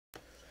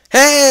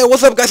Hey,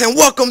 what's up guys and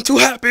welcome to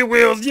Happy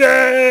Wheels.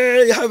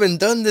 Yay! I haven't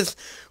done this.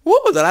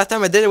 Whoa, the last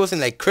time I did it was in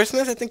like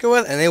Christmas, I think it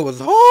was, and it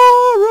was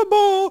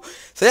horrible.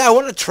 So yeah, I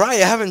want to try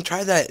it. I haven't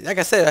tried that. Like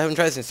I said, I haven't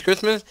tried it since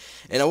Christmas,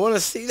 and I want to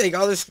see like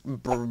all this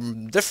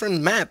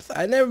different maps.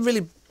 I never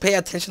really pay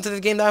attention to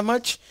this game that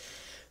much,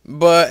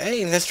 but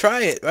hey, let's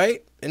try it,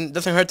 right? And it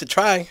doesn't hurt to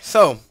try.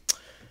 So,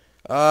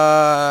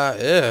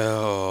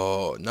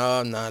 ew,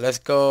 no, let's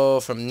go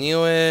from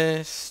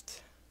newest.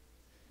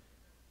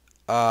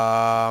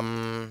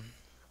 Um,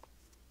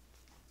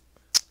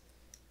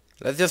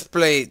 let's just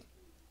play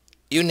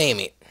You Name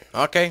It.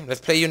 Okay, let's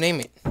play You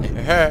Name It.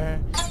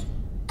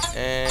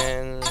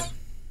 And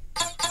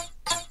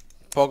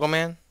Pogo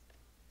Man.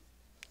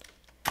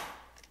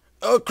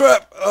 Oh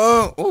crap!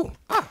 Oh, ooh,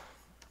 ah,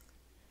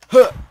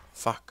 huh.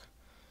 Fuck.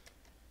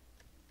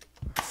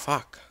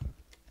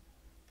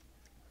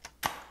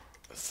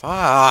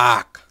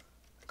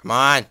 Come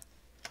on.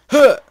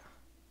 Huh.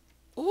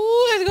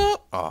 Ooh, let's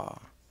go. Oh.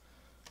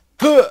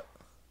 Huh.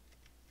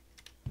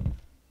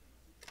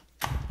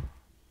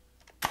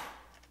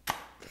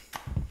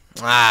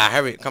 Ah,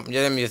 hurry! Come,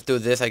 let me just do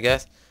this, I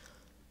guess.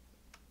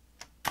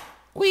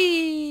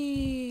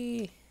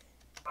 Whee!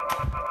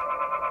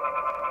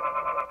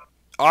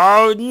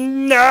 Oh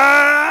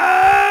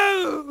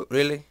no!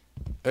 Really?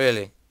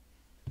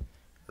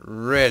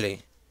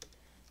 Really?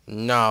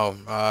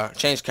 No.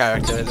 Change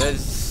character.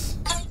 This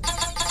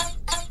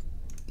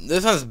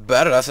one's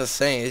better. That's just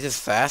saying. It's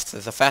just fast.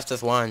 It's the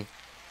fastest one.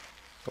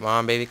 Come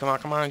on, baby. Come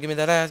on. Give me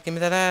that ass.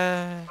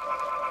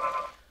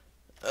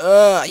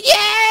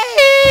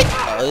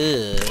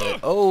 Yay!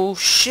 Oh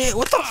shit!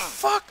 What the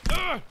fuck?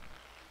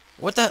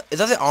 What the? Is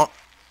that it?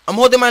 I'm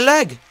holding my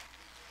leg.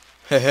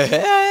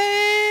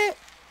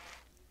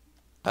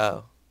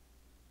 Oh.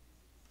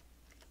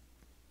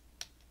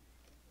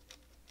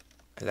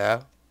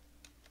 Hello?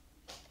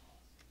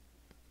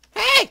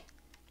 Hey!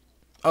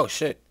 Oh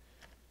shit.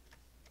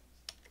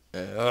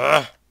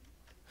 Yeah.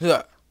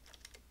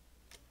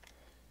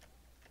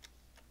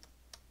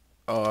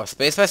 Oh,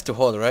 spacebar to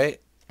hold,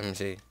 right? Let me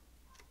see.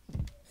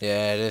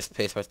 Yeah, it is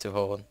spacebar to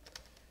hold.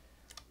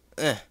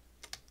 Let's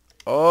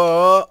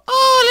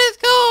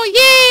go!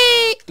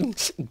 Yay!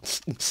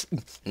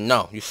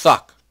 No, you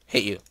suck.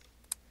 Hate you.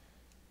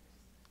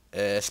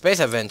 Space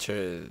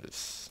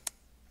Adventures.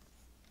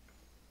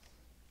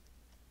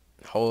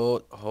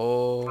 Hold.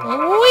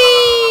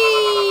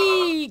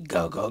 Whee!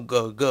 Go,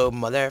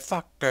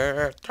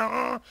 motherfucker.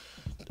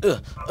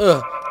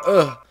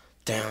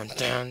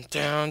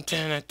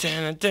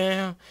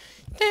 Down.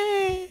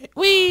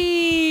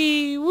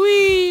 Wee.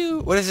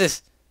 What is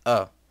this?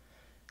 Oh.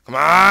 Come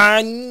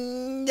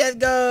on, let's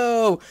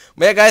go.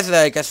 But yeah, guys,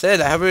 like I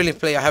said, I haven't really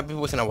played Happy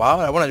Wheels in a while.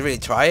 I want to really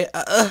try it.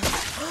 Oh,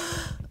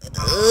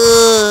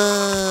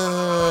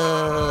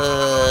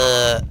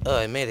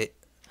 I made it.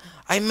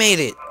 I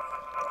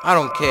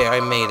don't care. I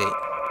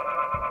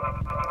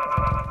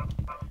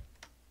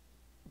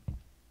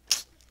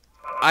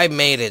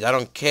made it. I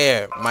don't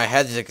care. My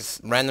head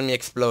just randomly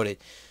exploded.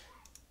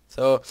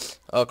 So,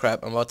 oh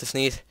crap, I'm about to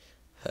sneeze.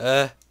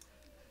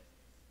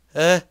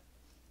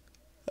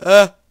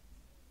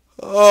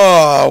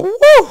 Oh,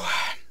 woo!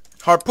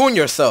 Harpoon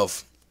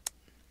yourself.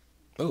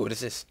 Ooh, what is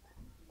this?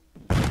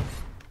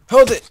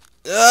 Hold it.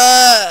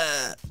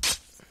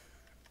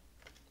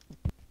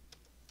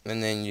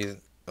 And then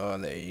you. Oh,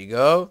 there you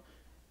go.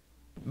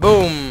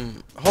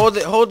 Boom. Hold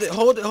it. I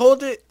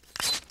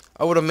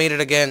would have made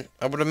it again.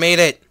 I would have made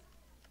it.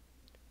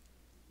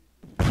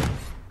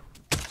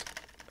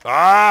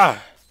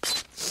 Ah.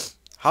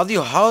 How is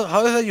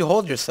that you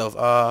hold yourself?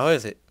 How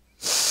is it?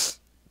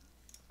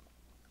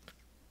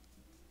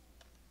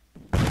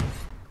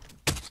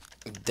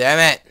 Damn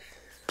it.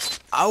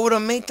 I would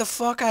have made the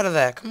fuck out of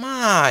that. Come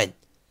on.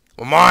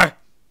 One more.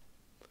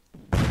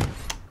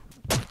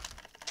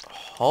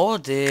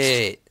 Hold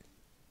it.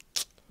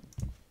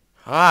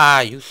 Ah,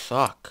 you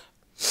suck.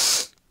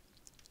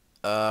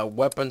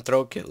 Weapon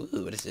throw kill.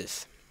 Ooh, what is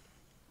this?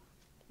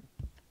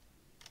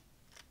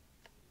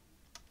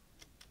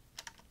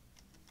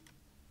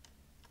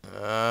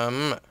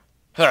 Huh.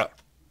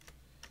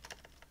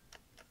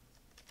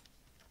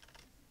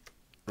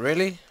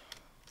 Really?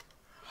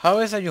 How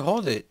is that you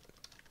hold it?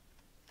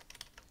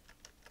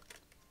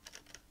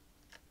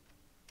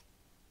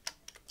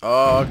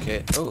 Oh,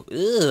 okay. Oh,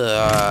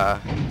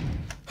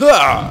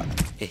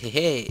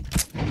 hey.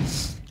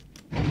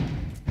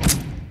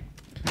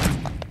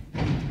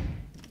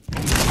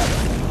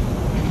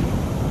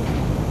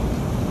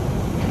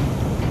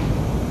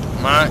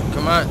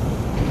 Come on.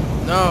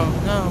 No,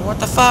 what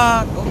the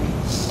fuck? Oh,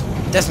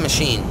 Death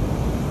Machine.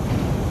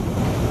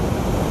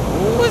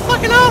 Oh, it's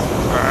fucking off.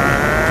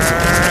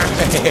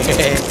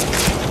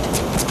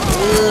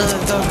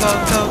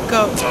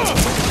 Go.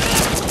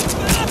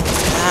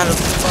 Out of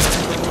the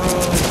fucking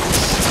road.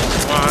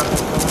 Come on.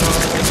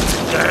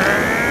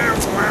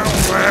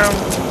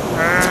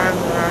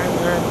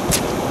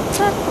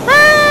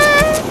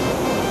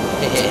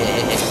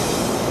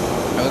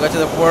 We got to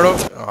the portal.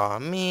 Aw,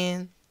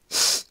 man.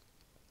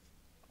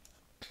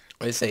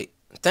 What do you say?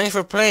 Thanks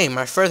for playing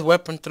my first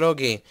weapon throw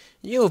game.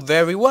 You're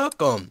very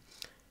welcome.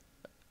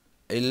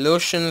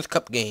 Illusions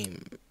Cup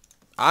game.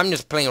 I'm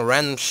just playing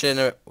random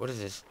shit. What is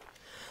this?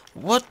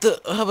 What the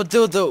hell a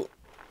dildo?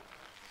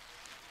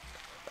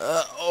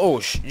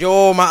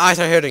 Yo, my eyes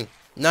are hurting.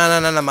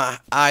 No, my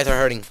eyes are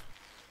hurting.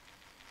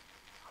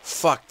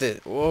 Fuck this.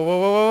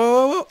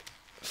 Whoa.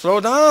 Slow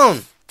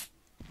down.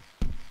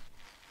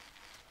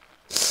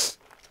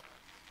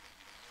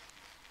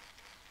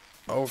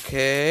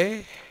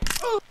 Okay.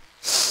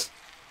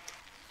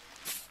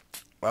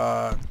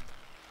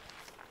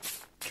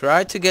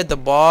 Try to get the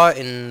ball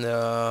in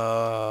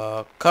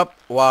the cup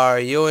while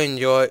you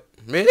enjoy.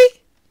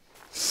 Really?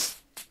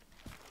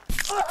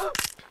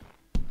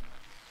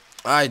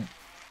 That's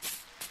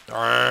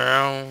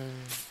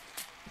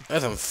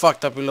some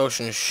fucked up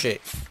illusion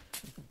shit.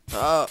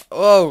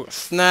 Oh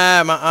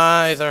snap! My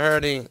eyes are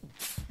hurting.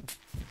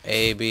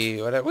 A B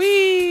whatever.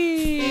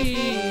 Wee.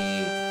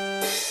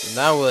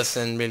 That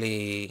wasn't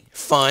really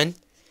fun.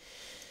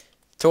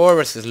 Thor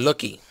versus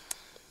Loki.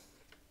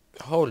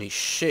 Holy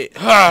shit.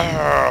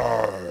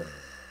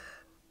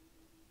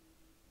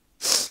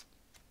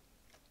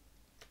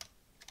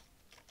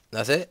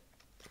 That's it?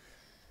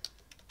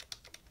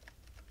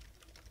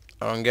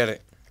 I don't get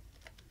it.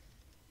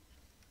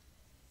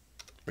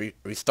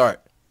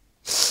 Restart.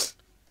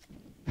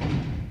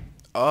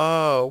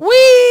 Oh,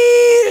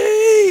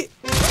 wee!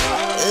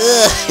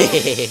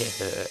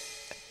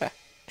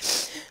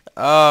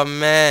 Oh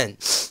man.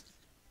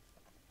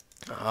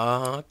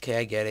 Okay,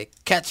 I get it.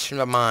 Catch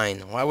the mine.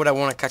 Why would I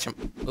want to catch him?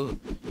 Ooh,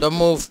 don't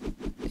move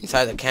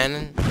inside the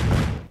cannon.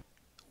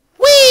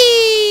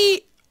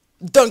 Wee!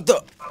 Dunked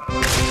up.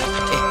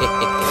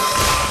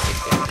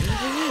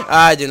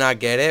 I do not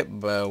get it,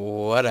 but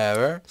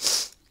whatever.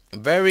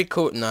 Very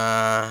cool.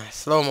 Nah,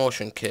 slow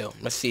motion kill.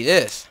 Let's see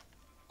this.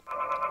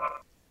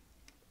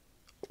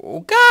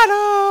 Oh, got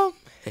him.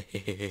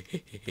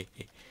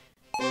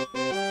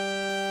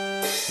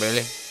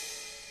 Really?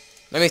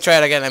 Let me try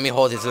it again. Let me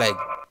hold his leg.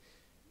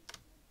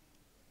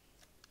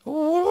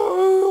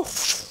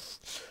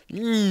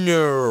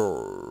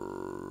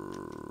 No.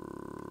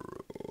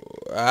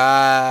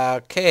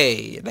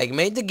 Okay. Like,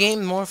 made the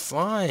game more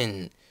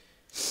fun.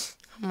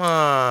 Come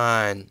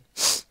on.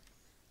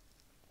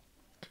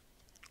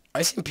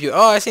 I seen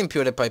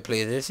PewDiePie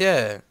play this,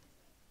 yeah.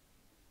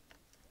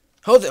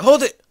 Hold it.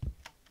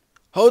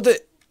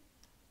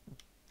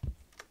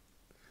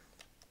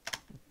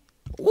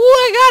 Ooh,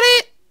 I got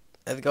it.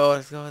 Let's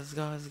go.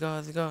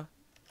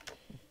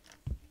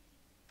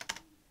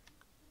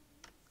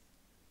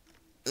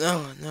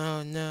 No.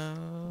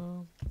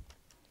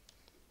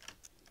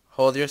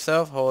 Hold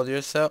yourself.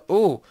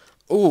 Ooh.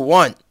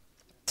 1,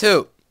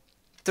 2,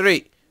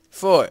 3,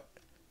 4,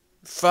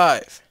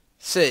 5,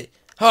 6.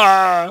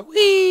 Ha!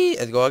 Wee!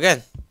 Let's go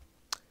again.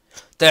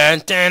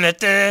 Dun.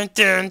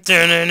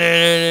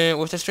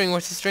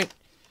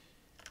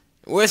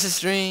 Where's the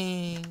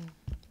string?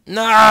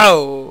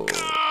 No!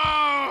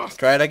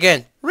 Try it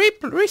again.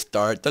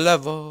 Restart the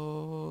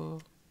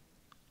level.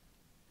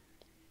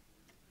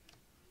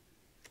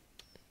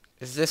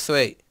 It's this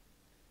way.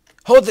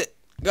 Hold it.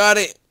 Got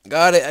it. I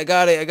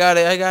got it.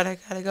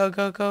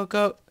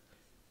 Go.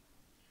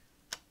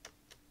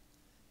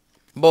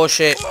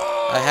 Bullshit.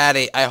 I had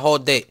it. I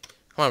hold it.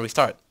 Come on,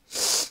 restart.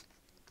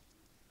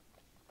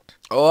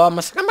 Oh, I'm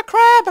a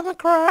crab.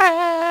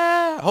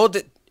 Hold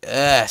it.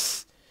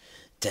 Yes.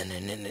 Ah,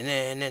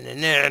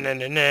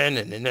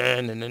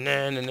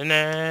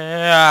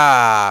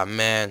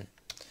 man.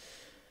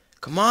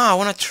 Come on, I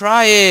want to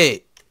try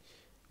it.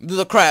 Do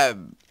the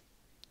crab.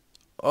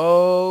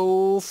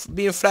 Oh,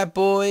 being flat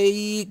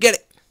boy.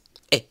 Get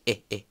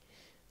it.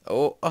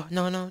 Oh,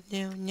 no.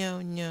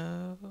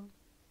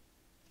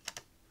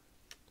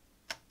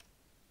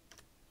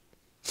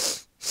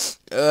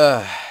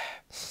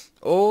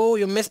 Oh,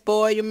 you missed,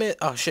 boy. You missed.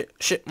 Oh,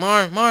 shit.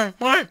 Marm.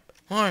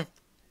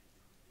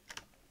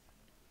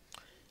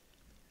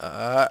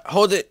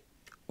 Hold it.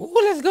 Ooh,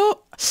 let's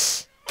go.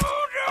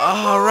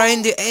 Oh, right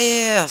in the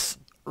ass.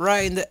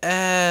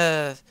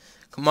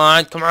 Come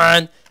on.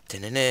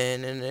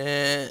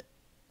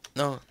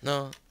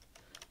 No.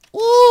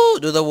 Ooh,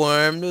 do the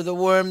worm. I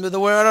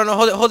don't know.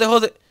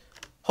 Hold it.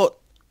 Hold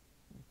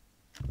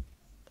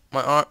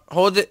my arm.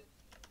 Hold it.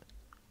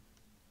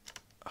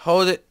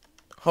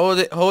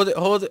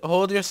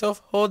 Hold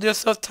yourself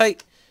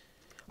tight.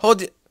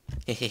 Hold it.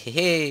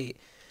 Hey.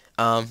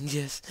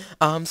 Yes,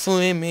 I'm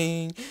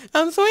swimming.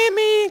 Come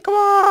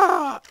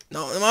on.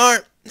 No, my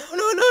arm. No.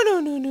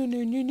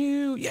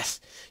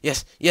 Yes.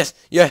 Yes.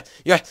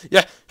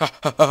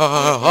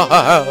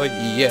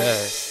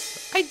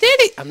 I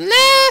did it. I'm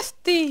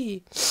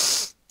nasty.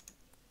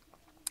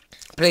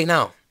 Play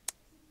now.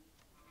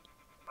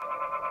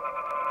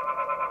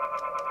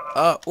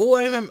 Oh,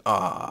 I remember.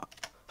 Ha.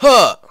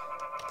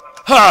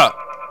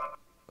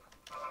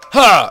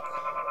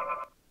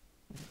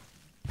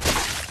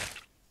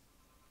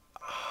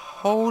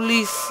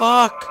 Holy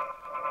fuck.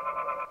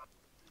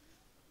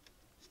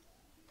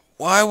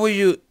 Why would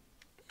you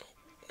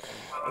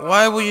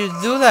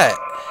do that?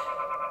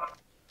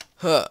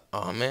 Huh.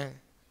 Oh man.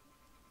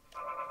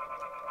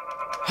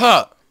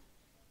 Huh.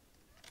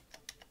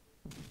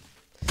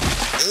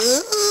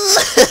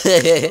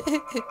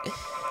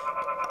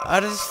 Oh,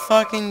 this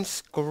fucking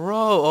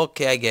scroll.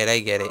 Okay, I get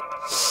it.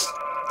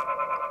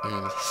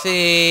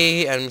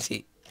 See, let me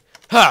see.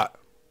 Ha!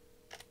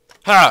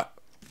 Ha!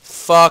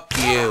 Fuck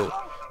you.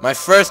 My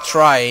first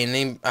try, and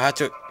then I had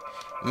to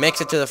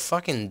mix it to the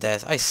fucking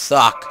death. I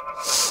suck.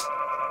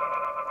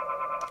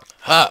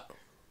 Ha!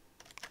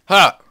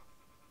 Ha!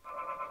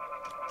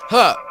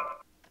 Ha!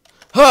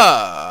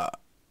 Ha!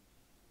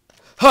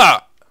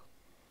 Ha!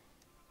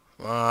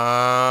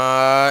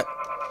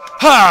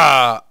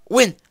 Ha!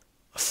 Win!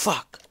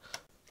 Fuck.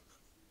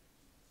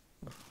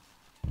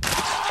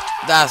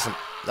 That's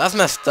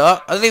messed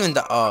up. I didn't even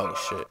die. Oh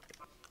shit.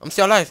 I'm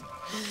still alive.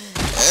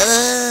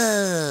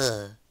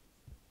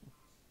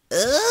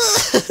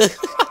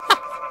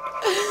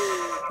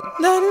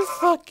 That is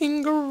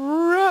fucking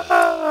gross.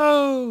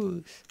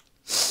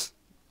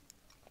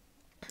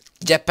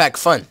 Jetpack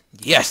fun.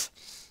 Yes.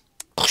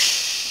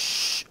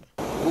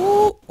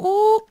 Ooh,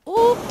 ooh,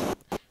 ooh.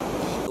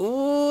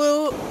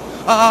 Ooh.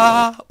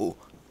 Ah. Ooh.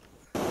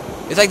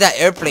 It's like that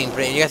airplane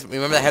plane. You guys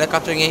remember that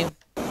helicopter game?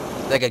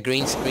 Like a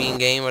green screen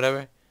game,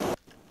 whatever.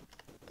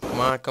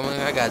 Come on,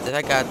 I got this.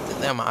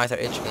 Damn, my eyes are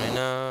itching right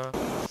now.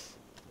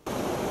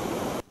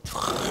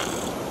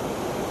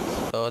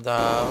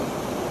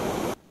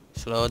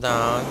 Slow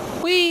down.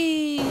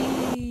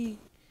 Whee!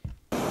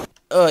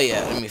 Oh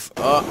yeah, let me.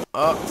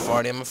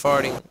 Farting. I'm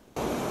farting.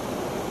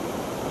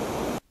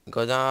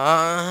 Go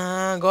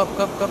down. Go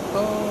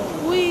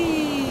up.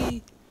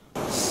 Whee!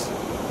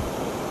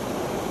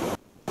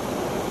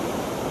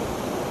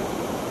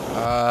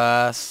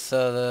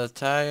 So the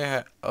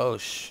tire. Oh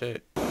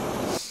shit.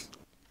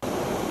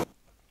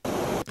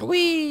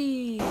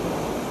 Wee!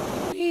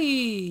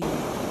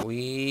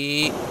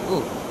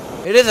 Ooh,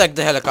 it is like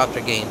the helicopter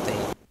game thing.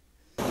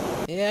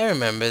 Yeah, I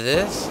remember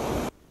this.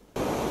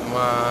 Come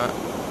on.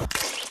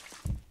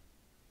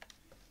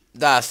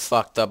 That's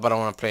fucked up. I don't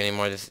want to play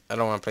anymore. I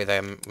don't want to play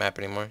that map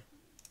anymore.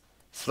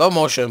 Slow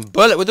motion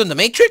bullet. We're doing the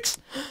Matrix?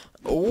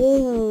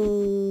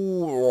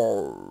 Ooh.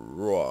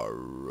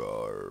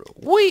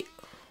 Wait.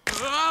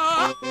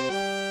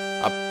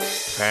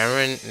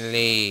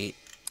 Apparently.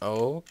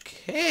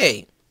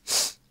 Okay.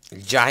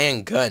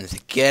 Giant guns.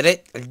 Get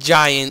it? A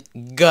giant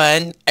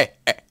gun.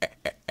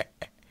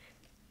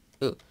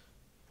 Ooh.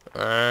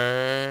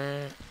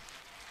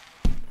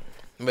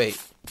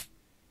 Wait.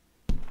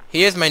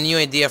 Here's my new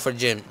idea for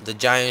Jim. The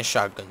giant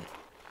shotgun.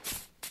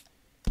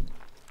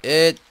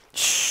 It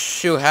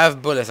should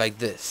have bullets like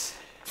this.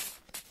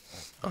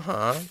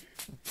 Come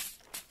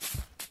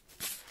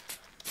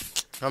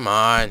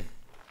on.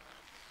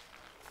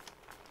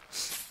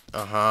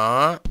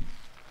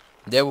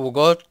 Then we'll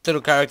go to the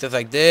characters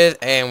like this,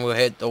 and we'll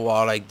hit the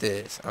wall like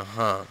this.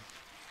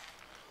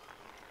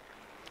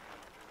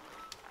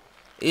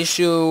 It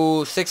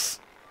shoots 6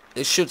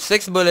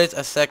 bullets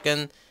a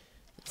second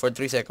for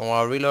 3 seconds.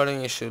 While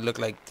reloading, it should look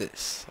like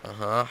this.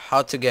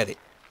 How to get it?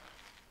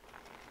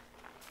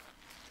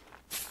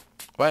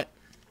 What?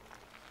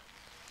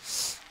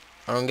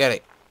 I don't get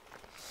it.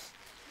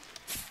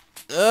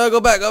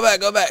 Go back.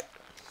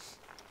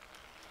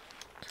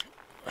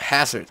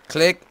 Hazard.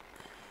 Click.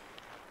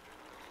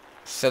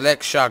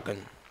 Select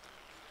shotgun.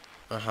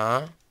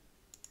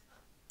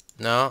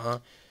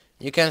 No.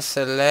 You can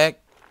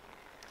select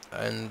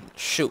and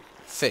shoot.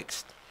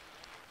 Fixed.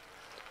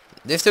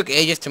 This took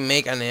ages to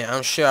make, and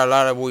I'm sure a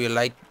lot of you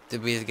like to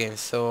be this game.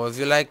 So if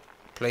you like,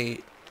 play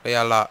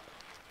a lot.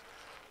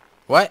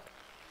 What?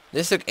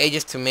 This took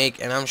ages to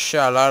make, and I'm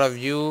sure a lot of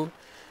you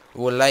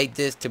would like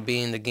this to be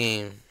in the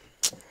game.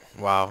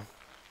 Wow.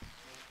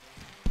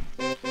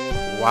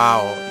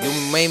 You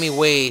made me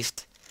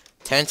waste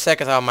 10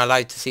 seconds out of my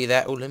life to see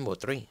that. Oh, Limbo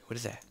 3. What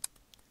is that?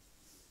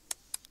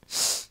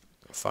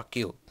 Fuck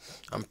you.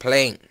 I'm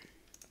playing.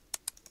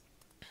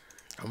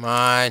 Come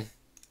on.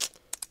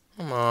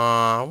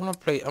 I wanna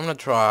play. I'm gonna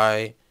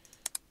try.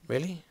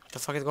 Really? What the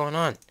fuck is going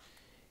on?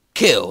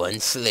 Kill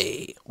and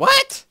slay.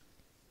 What?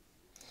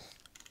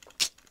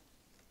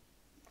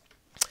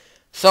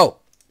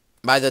 So,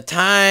 by the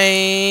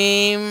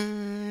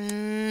time...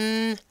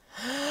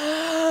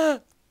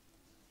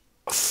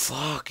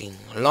 Fucking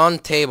long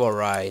table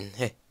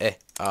ride.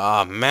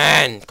 Oh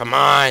man, come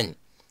on.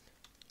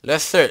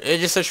 Let's search.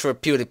 Let's just search for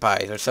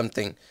PewDiePie or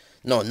something.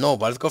 No,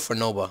 Nova. Let's go for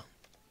Nova.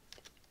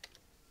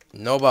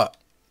 Nova.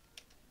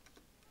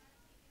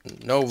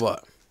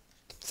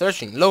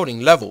 Searching,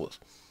 loading levels.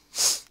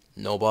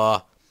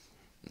 Nova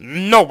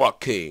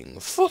King.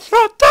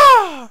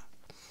 Frustrata.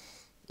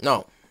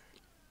 No.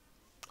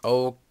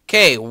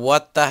 Okay,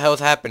 what the hell's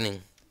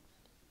happening?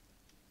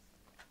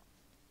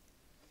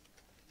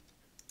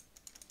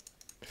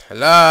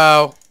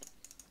 Hello?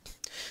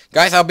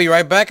 Guys, I'll be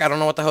right back. I don't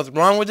know what the hell's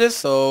wrong with this,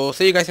 so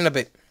see you guys in a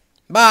bit.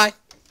 Bye.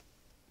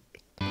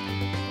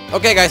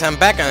 Okay guys, I'm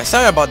back, and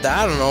sorry about that.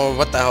 I don't know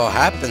what the hell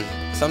happened.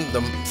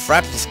 The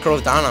fraps just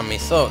closed down on me.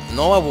 So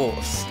Noah will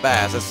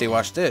spaz. Let's see,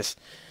 watch this.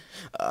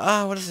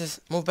 What is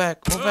this? Move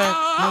back.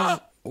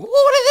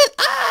 What is it?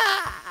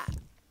 Ah!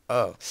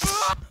 Oh.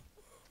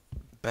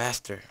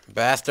 Bastard.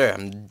 Bastard,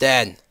 I'm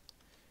dead.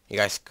 You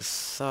guys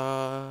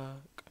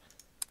suck.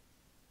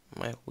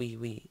 My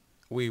wee.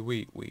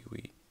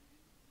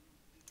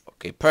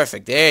 Okay,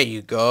 perfect. There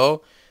you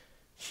go.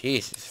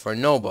 Jesus, for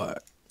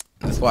Nova.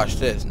 Let's watch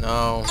this.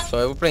 No. So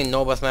if we're playing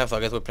Nova's map, so I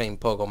guess we're playing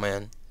Pogo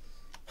Man.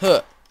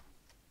 Huh.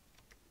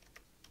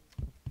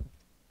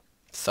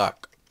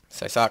 Suck.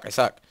 I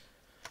suck.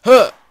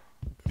 Huh.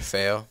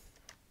 Fail.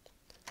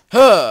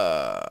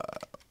 Huh.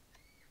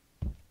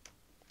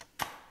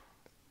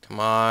 Come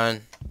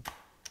on.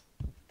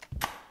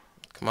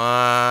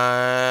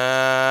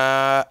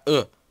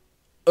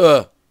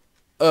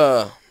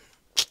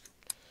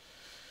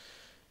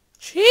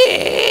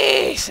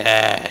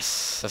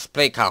 Jesus. Let's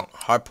play count.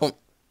 Harpoon.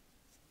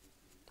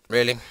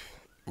 Really?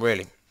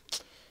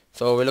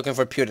 So we're looking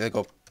for PewDiePie. Let's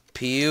go.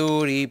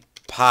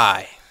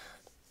 PewDiePie.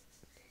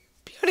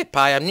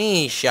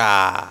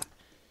 Amnesia.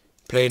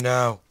 Play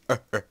now.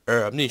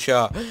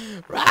 Amnesia.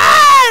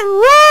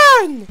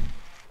 Run!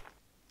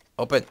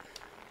 Open.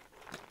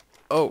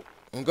 Oh.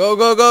 Go.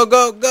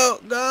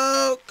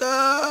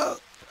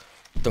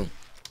 Boom.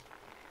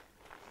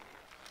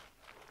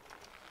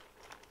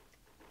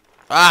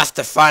 Ah,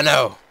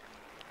 Stefano.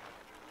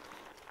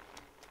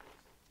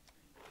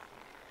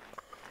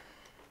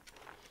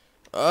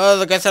 Oh,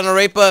 the guy's trying to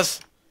rape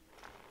us.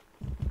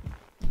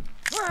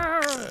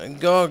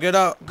 Go, get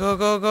out. Go.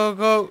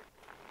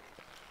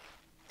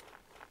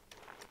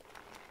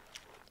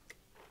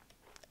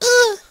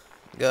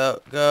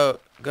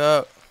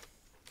 Go.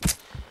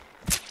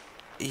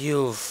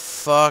 You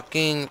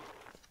fucking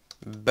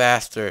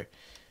bastard.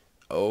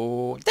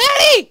 Oh,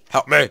 Daddy!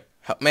 Help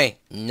me.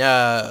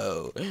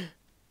 No.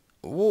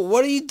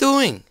 What are you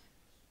doing?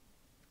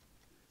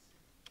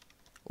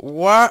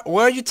 Where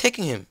are you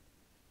taking him?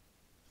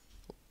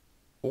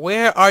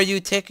 Where are you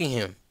taking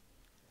him?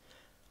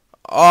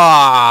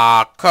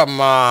 Ah,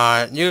 come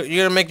on. You're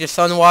gonna make your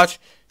son watch?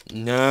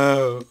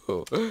 No.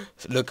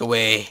 Look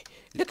away.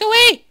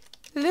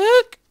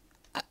 Look.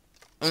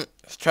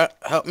 Try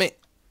help me.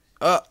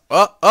 Oh,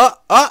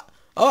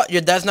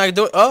 your dad's not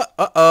doing.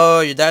 Oh,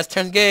 your dad's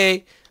turned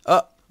gay.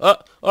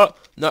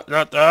 No.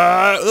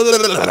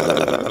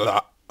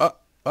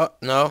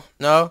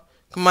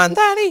 Come on,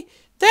 Daddy,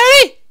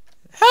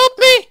 help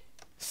me,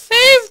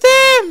 save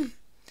them,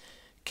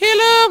 kill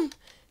him.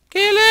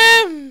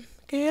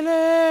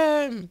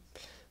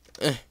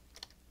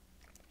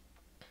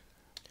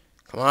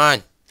 Come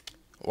on.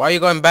 Why are you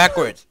going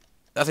backwards?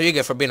 That's what you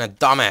get for being a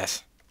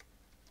dumbass.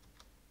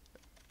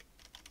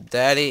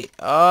 Daddy.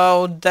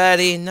 Oh,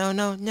 Daddy. No.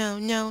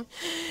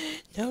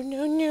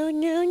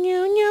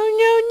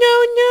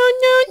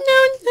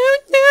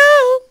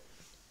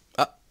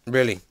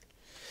 Really?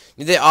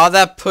 You did all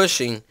that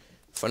pushing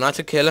for not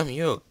to kill him?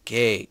 You're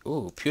gay.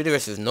 Ooh, PewDiePie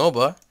versus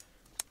Nova.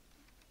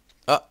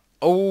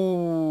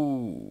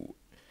 Oh.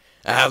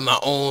 I have my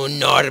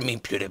own army,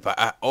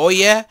 PewDiePie. Oh,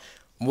 yeah?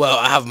 Well,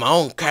 I have my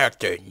own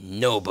character,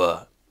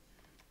 Nova.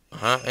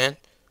 And?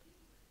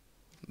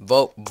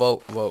 Vote.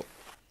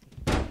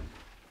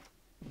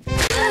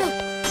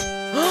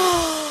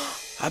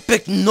 I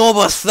picked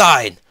Nova's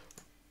side.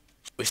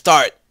 We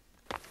start.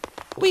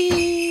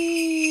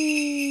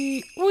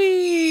 Wee.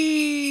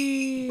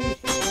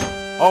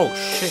 Oh,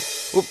 shit.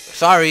 Oops,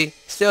 sorry.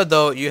 Still,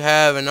 though, you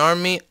have an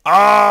army.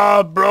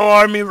 Ah, bro,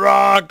 army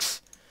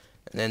rocks.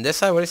 And then this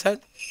side, what he said?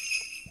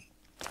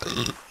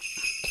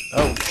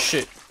 Oh,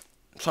 shit.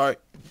 Sorry.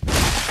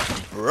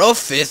 Bro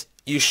fist,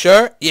 you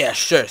sure? Yeah,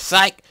 sure.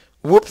 Psych.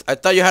 Whoops, I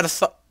thought you had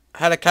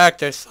a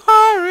character.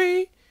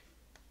 Sorry.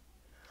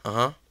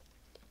 But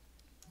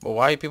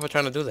why are people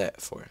trying to do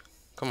that for?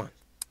 Come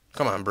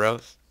on,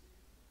 bros.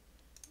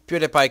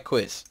 PewDiePie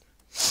quiz.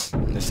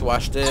 Let's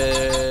watch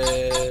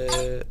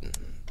this.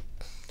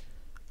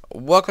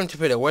 Welcome to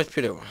PewDiePie. Where's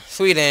PewDiePie?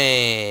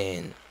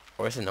 Sweden.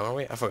 Or is it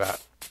Norway? I forgot.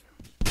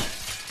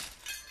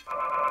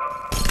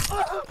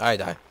 I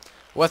die.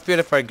 What's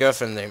PewDiePie's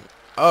girlfriend's name?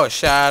 Oh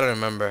shit, I don't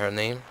remember her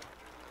name.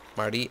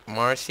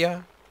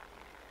 Marcia?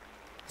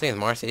 I think it's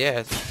Marcia,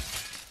 yeah.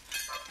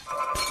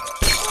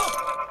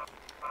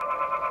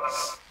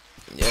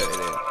 Yeah, it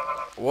is.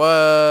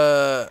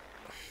 What?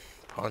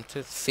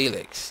 Pontus?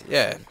 Felix.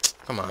 Yeah.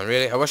 Come on,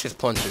 really? I wish it's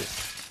Pontus.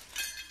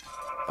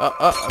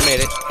 I made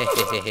it.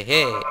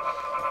 Hey.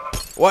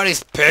 What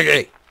is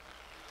Piggy?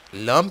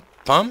 Lump?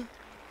 Pump?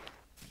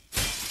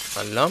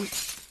 A lump?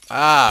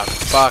 Ah,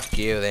 fuck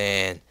you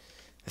then.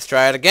 Let's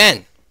try it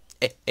again.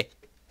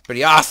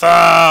 Pretty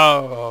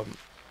awesome.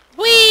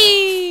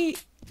 Whee!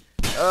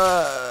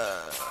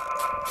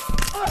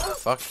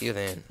 Fuck you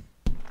then.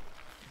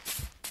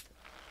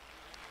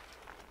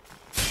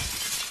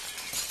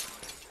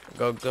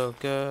 Go.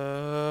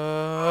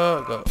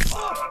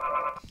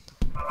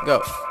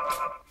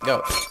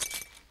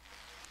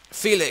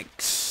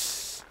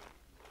 Felix.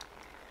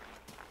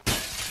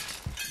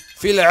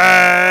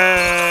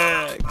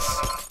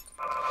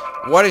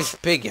 What is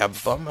Pig, you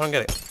bum? I don't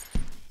get it.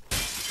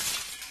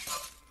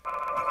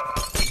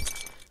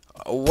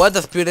 What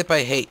does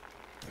PewDiePie hate?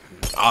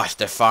 Oh,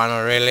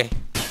 Stefano, really?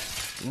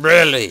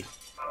 Really?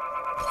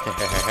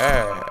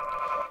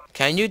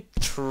 Can you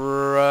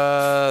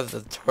trust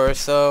the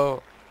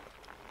torso?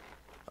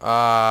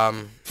 I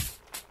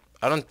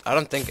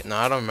don't think, no,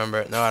 I don't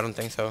remember. No, I don't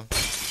think so.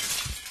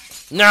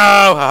 No!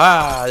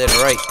 Haha, I did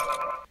it right.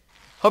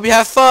 Hope you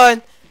have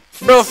fun!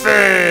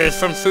 Brofist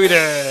from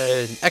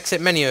Sweden!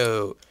 Exit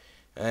menu.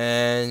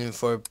 And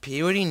for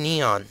Beauty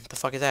Neon. What the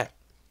fuck is that?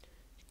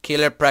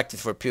 Killer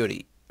practice for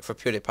Beauty. For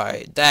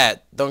PewDiePie.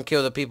 Dad, don't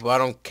kill the people, I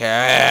don't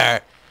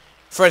care.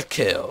 First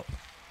kill.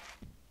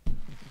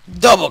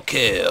 Double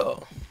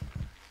kill.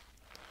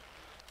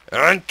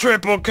 And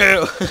triple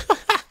kill.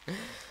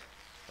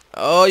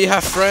 Oh, you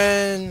have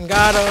friend.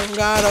 Got him,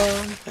 got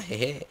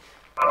him.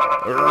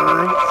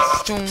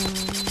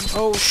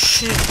 Oh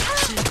shit.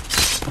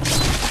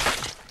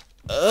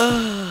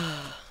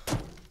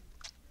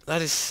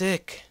 That is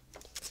sick.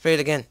 Let's play it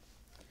again.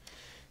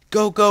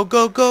 Go, go,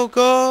 go, go,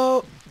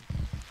 go.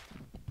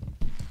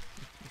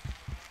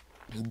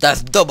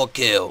 That's double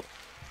kill.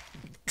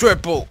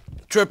 Triple,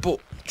 triple,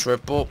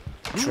 triple,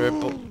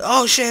 triple.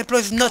 Oh shit, it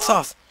blows his nuts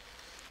off.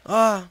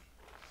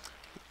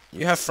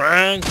 You have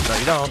friends? No,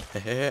 you don't.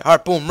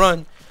 Harpoon,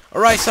 run.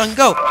 Alright, son,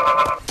 go.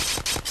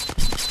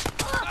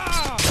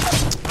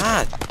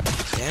 Ah,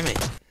 damn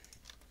it.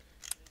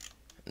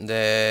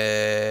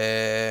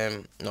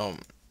 No.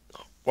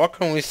 What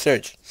can we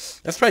search?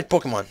 Let's try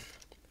Pokemon.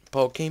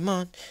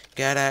 Pokemon,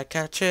 gotta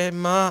catch it,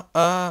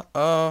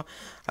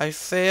 I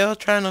fail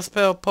trying to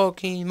spell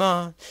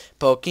Pokemon.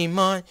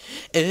 Pokemon,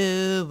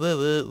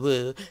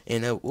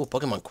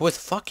 Pokemon quiz,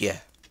 fuck yeah.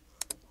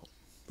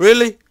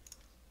 Really?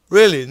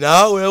 Really?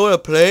 Now we wanna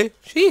play?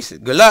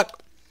 Jeez, good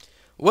luck.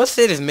 What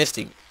state is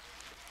Misty?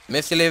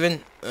 Misty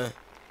living?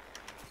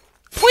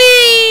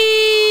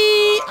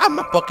 Whee! I'm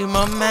a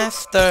Pokemon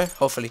master.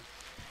 Hopefully.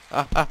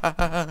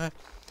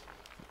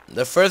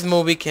 The first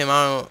movie came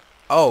out.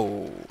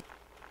 Oh.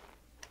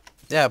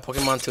 Yeah,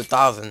 Pokemon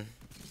 2000.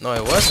 No,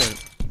 it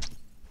wasn't.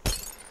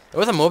 There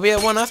was a movie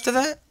one after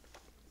that?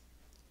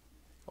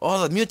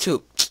 Oh, the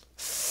Mewtwo.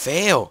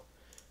 Fail.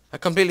 I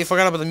completely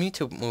forgot about the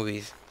Mewtwo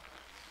movies.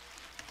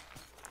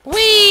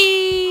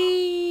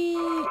 Whee!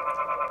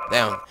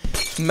 Damn.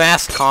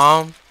 Mass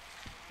Calm.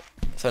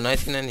 So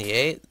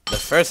 1998, the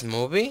first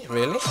movie?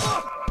 Really?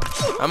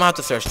 I'm gonna have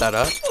to search that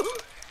up.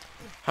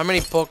 How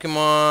many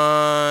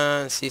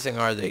Pokemon season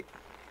are they?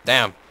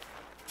 Damn.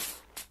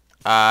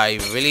 I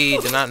really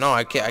did not know.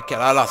 I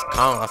lost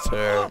count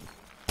after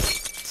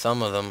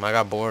some of them. I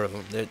got bored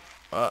of them.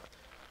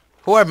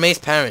 Who are May's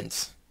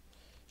parents?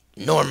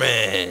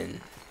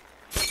 Norman.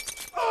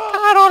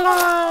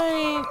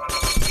 Caroline.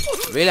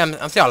 Really?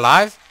 I'm still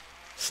alive?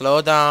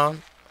 Slow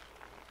down.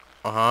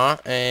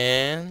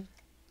 And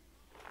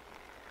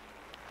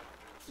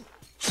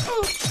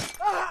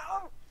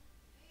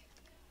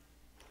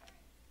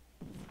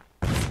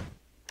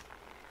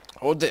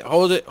hold it,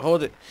 hold it,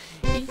 hold it.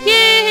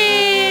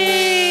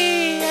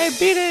 Yay! I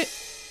beat it.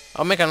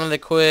 I'll make another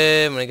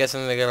quiz when I get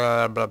something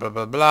blah blah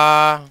blah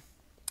blah.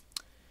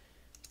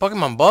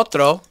 Pokemon ball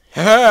throw.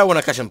 I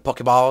wanna catch some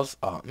Pokeballs.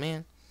 Oh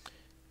man.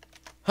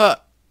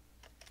 Ha.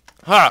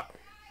 Ha.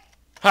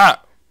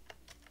 Ha.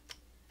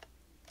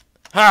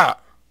 Ha.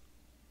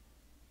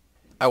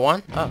 I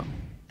won? Oh.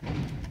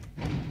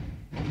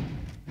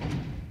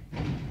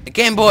 The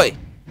Game Boy.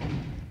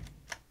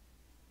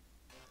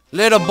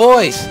 Little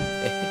boys.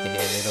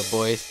 Little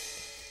boys.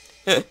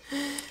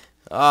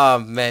 Oh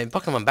man,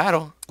 Pokemon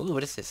battle. Ooh,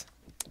 what is this?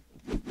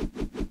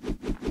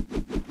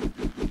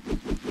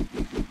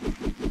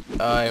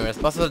 You're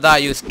responsible to die,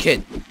 use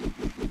Kid.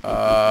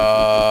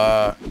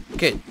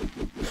 Kid.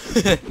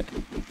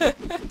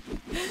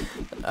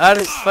 That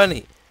is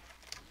funny.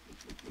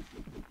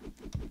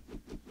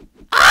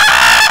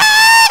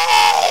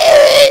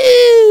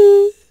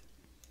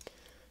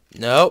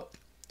 Nope.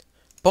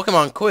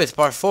 Pokemon quiz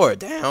part 4.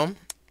 Damn.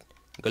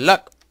 Good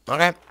luck.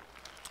 Okay.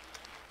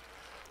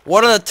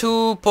 What are the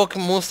two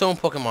Moonstone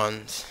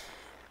Pokemons?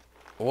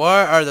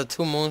 What are the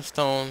two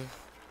Moonstone?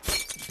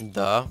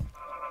 Duh.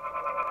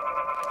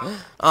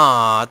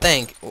 Ah,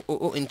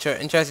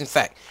 interesting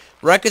fact.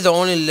 Rock is the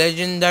only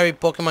legendary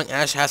Pokemon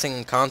Ash hasn't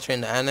encountered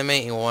in the anime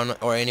in one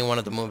or any one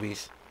of the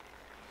movies.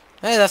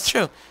 Hey, that's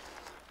true.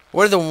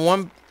 What is the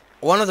one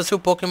of the two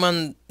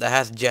Pokemon that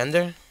has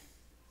gender?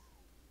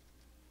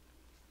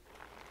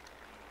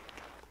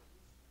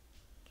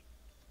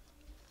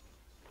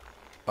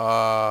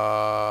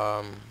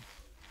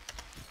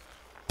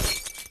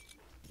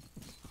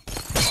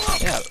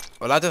 Yeah,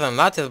 well, Latios and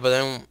Latios, but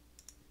then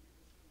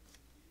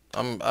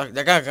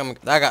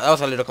that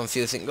was a little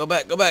confusing. Go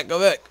back, go back, go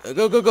back.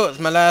 Go. It's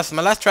my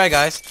last try,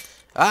 guys.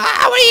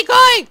 Ah, where are you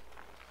going?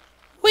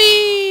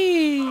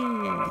 Whee!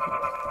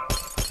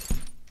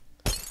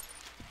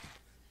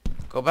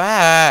 Go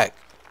back.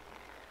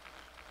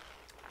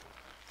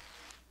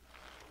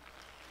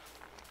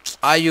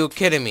 Are you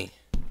kidding me?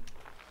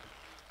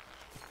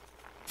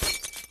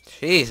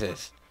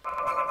 Jesus.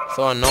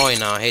 So annoying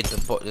now. I hate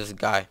this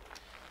guy.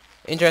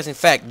 Interesting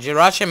fact.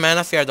 Jirachi and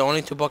Manaphy are the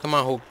only two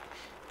Pokemon who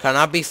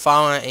cannot be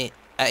found in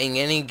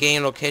any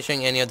game location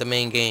in any of the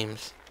main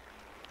games.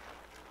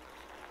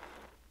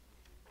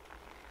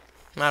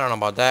 I don't know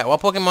about that.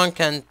 What Pokemon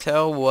can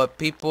tell what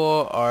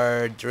people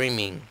are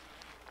dreaming?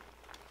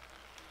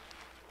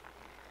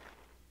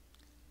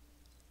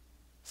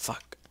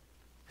 Fuck.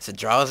 Is it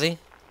Drowsy?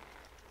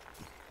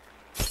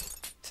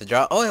 Is it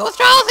Oh, it was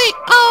Drowsy!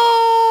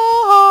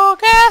 Oh,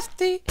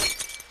 Ghastly!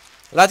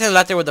 Latios and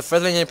Latios were the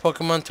first legendary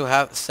Pokemon to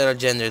have set of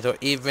genders, or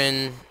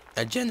even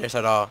a genders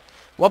at all.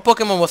 What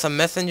Pokemon was a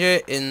messenger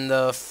in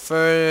the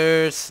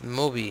first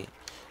movie?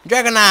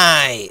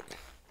 Dragonite!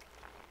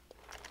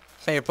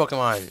 Favorite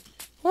Pokemon.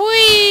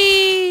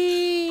 Whee!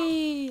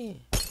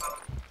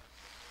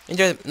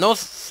 Interesting. No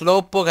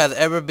Slowpoke has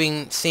ever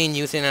been seen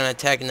using an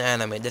attack in the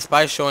anime,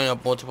 despite showing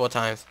up multiple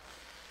times.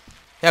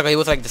 Yeah, 'cause he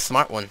was like the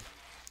smart one.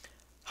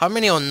 How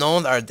many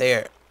unknowns are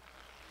there?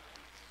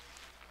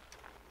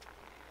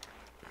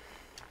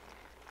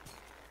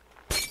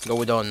 Go,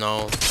 we don't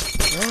know.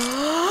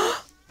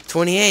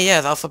 28,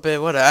 yes,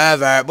 alphabet,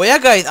 whatever. But yeah,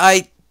 guys,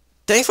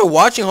 thanks for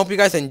watching. Hope you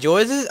guys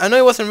enjoyed this. I know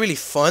it wasn't really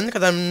fun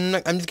because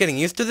I'm just getting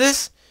used to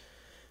this.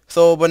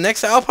 So, but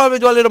next time I'll probably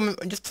do a little,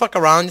 just fuck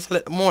around, just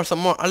a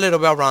little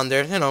bit around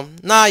there. You know,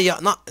 not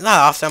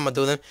often I'm gonna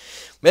do them.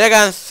 But yeah,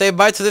 guys, say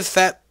bye to this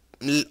fat,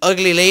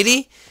 ugly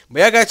lady. But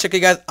yeah, guys, check you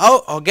guys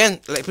out again.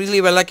 Please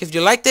leave a like if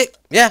you liked it.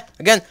 Yeah,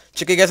 again,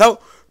 check you guys out.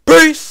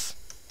 Peace.